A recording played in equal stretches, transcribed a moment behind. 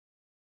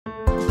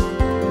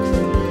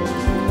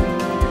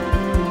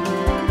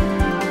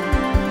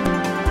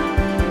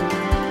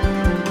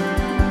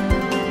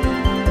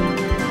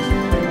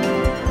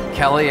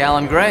Kelly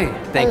Allen Gray,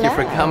 thank you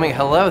for Hello. coming.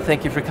 Hello,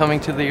 thank you for coming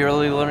to the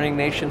Early Learning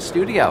Nation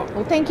studio.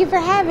 Well, thank you for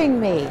having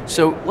me.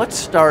 So let's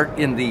start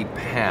in the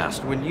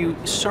past. When you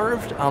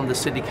served on the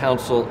City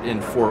Council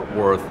in Fort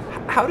Worth,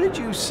 how did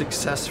you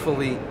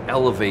successfully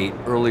elevate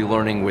early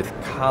learning with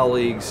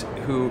colleagues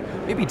who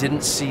maybe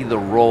didn't see the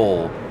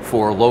role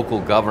for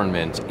local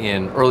government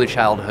in early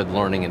childhood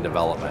learning and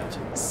development?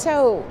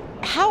 So,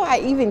 how I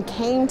even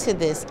came to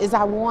this is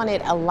I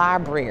wanted a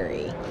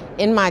library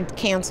in my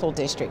council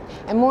district.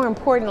 And more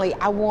importantly,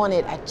 I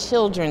wanted a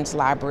children's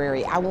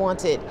library. I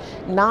wanted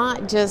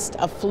not just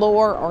a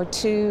floor or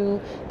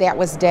two that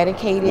was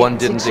dedicated to children. One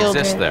didn't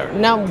exist there.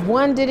 No,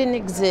 one didn't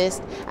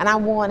exist. And I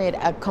wanted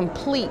a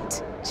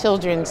complete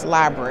children's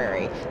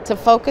library to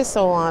focus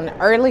on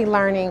early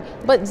learning,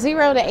 but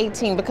 0 to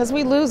 18, because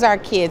we lose our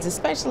kids,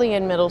 especially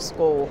in middle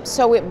school.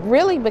 So it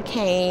really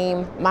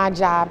became my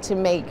job to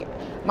make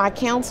my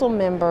council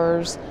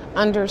members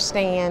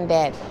understand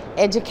that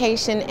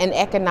education and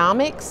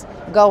economics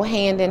go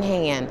hand in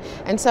hand.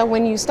 And so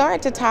when you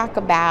start to talk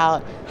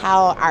about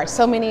how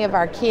so many of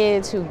our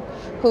kids who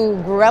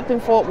grew up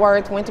in Fort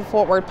Worth, went to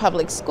Fort Worth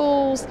public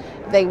schools,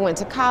 they went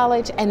to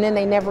college, and then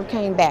they never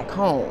came back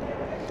home.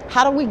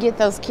 How do we get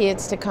those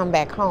kids to come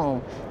back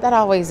home? That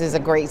always is a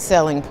great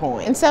selling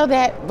point. And so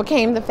that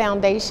became the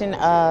foundation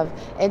of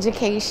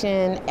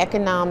education,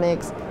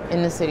 economics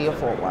in the city of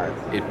Fort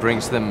Worth. It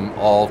brings them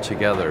all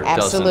together,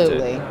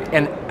 Absolutely. doesn't it?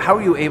 And how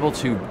are you able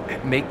to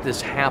make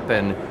this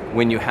happen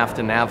when you have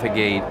to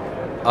navigate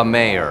a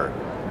mayor,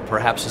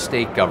 perhaps a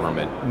state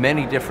government,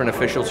 many different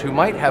officials who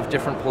might have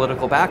different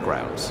political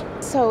backgrounds?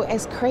 So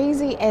as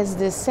crazy as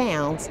this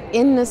sounds,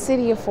 in the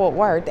city of Fort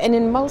Worth, and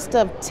in most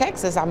of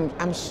Texas,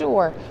 I'm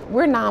sure,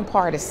 we're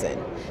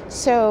nonpartisan.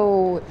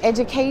 So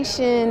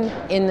education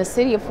in the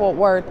city of Fort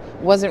Worth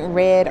wasn't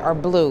red or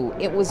blue.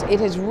 It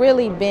has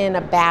really been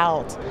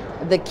about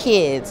the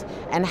kids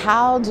and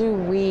how do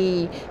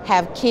we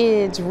have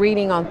kids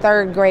reading on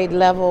 3rd grade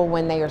level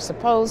when they are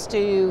supposed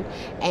to,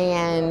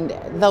 and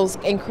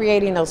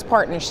creating those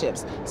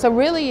partnerships. So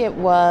really it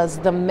was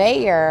the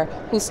mayor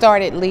who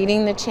started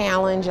leading the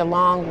challenge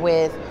along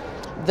with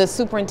the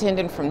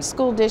superintendent from the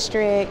school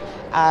district,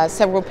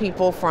 several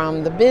people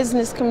from the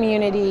business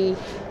community,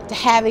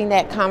 having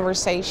that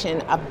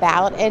conversation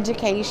about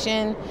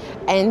education,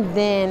 and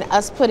then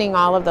us putting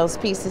all of those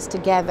pieces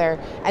together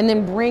and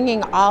then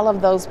bringing all of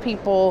those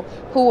people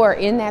who are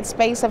in that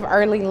space of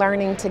early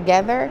learning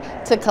together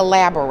to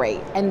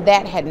collaborate, and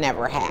that had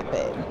never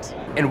happened.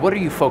 And what are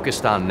you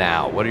focused on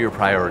now? What are your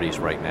priorities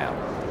right now?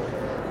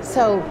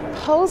 So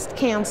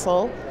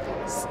post-council,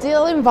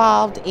 still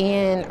involved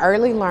in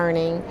early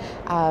learning,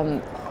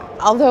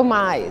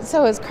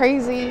 so as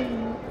crazy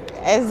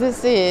as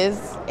this is,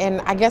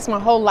 and I guess my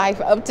whole life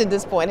up to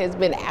this point has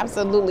been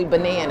absolutely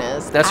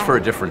bananas. That's for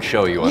a different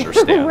show, you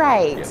understand.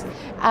 Right.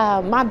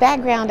 Yeah. My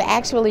background,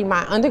 actually,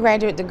 my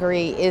undergraduate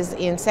degree is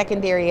in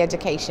secondary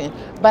education,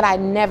 but I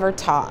never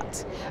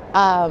taught.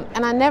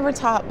 And I never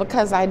taught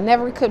because I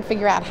never could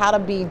figure out how to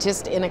be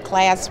just in a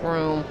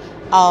classroom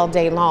all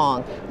day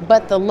long.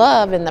 But the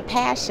love and the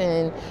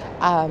passion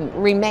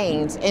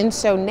remains. And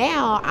so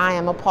now I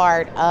am a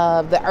part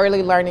of the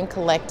Early Learning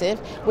Collective,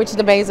 which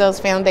the Bezos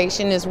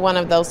Foundation is one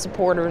of those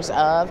supporters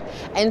of,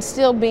 and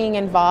still being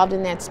involved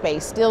in that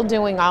space, still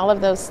doing all of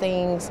those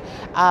things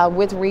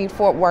with Read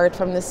Fort Worth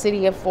from the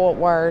city of Fort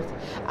Worth,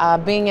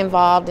 being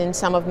involved in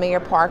some of Mayor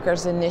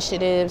Parker's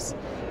initiatives,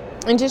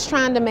 and just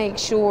trying to make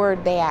sure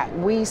that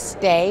we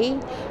stay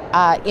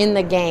in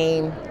the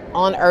game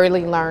on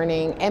early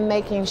learning and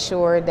making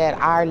sure that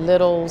our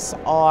littles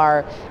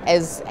are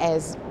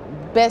as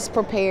best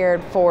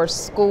prepared for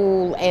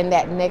school and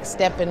that next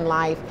step in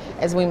life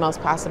as we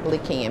most possibly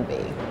can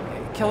be.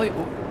 Kelly,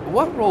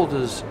 what role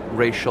does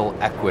racial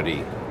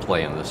equity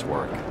play in this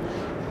work?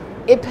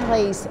 It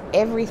plays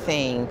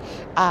everything.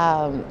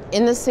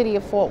 In the city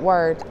of Fort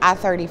Worth,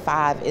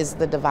 I-35 is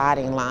the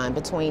dividing line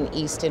between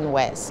East and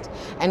West.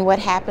 And what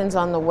happens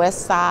on the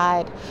west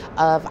side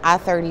of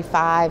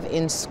I-35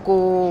 in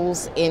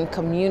schools, in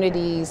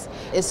communities,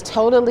 is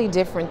totally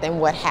different than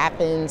what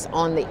happens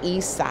on the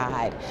east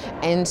side.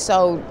 And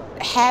so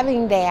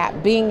having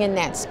that, being in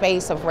that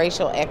space of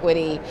racial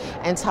equity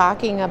and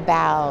talking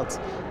about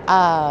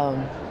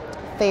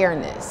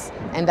fairness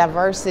and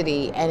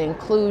diversity and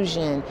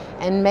inclusion,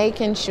 and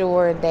making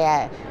sure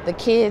that the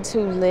kids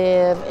who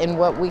live in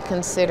what we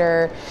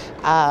consider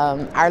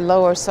our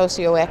lower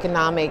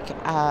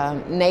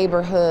socioeconomic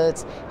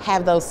neighborhoods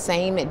have those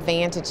same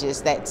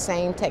advantages, that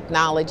same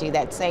technology,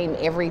 that same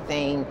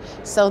everything,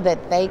 so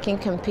that they can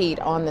compete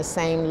on the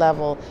same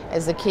level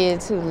as the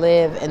kids who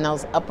live in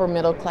those upper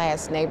middle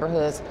class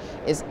neighborhoods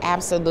is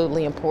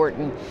absolutely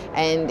important.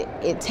 And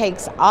it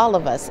takes all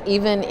of us,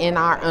 even in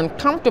our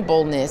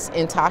uncomfortableness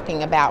in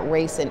talking about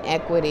race and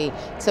equity,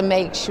 to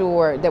make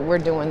sure that we're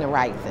doing the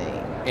right thing.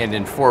 And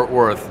in Fort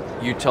Worth,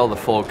 you tell the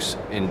folks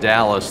in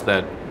Dallas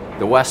that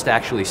the West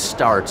actually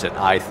starts at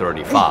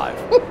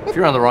I-35. If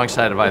you're on the wrong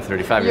side of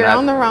I-35, you're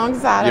on the wrong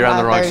side of I-35. You're on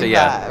the wrong side,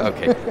 yeah,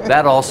 okay.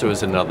 That also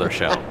is another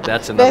show.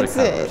 That's another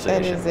conversation.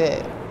 That is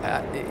it.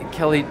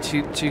 Kelly,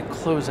 to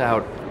close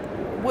out,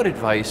 what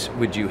advice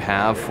would you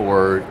have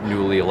for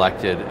newly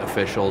elected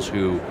officials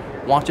who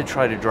want to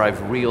try to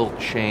drive real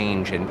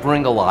change and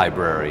bring a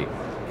library,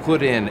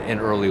 put in an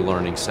early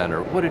learning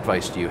center? What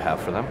advice do you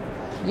have for them?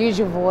 Use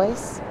your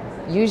voice,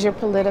 use your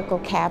political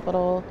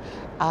capital,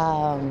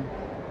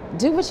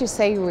 do what you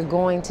say you were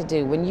going to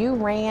do. When you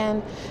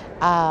ran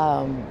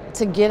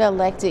to get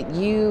elected,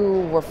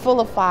 you were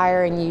full of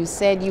fire and you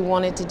said you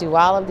wanted to do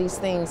all of these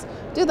things.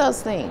 Do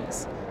those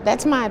things.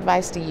 That's my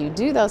advice to you.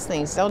 Do those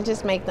things. Don't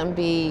just make them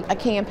be a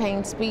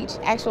campaign speech.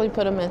 Actually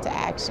put them into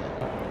action.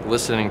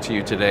 Listening to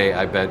you today,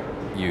 I bet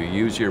you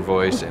use your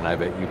voice and I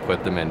bet you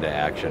put them into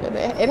action.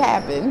 It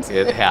happened.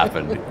 It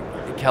happened.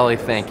 Kelly,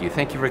 thank you.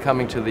 Thank you for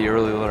coming to the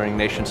Early Learning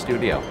Nation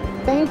studio.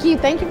 Thank you.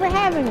 Thank you for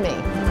having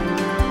me.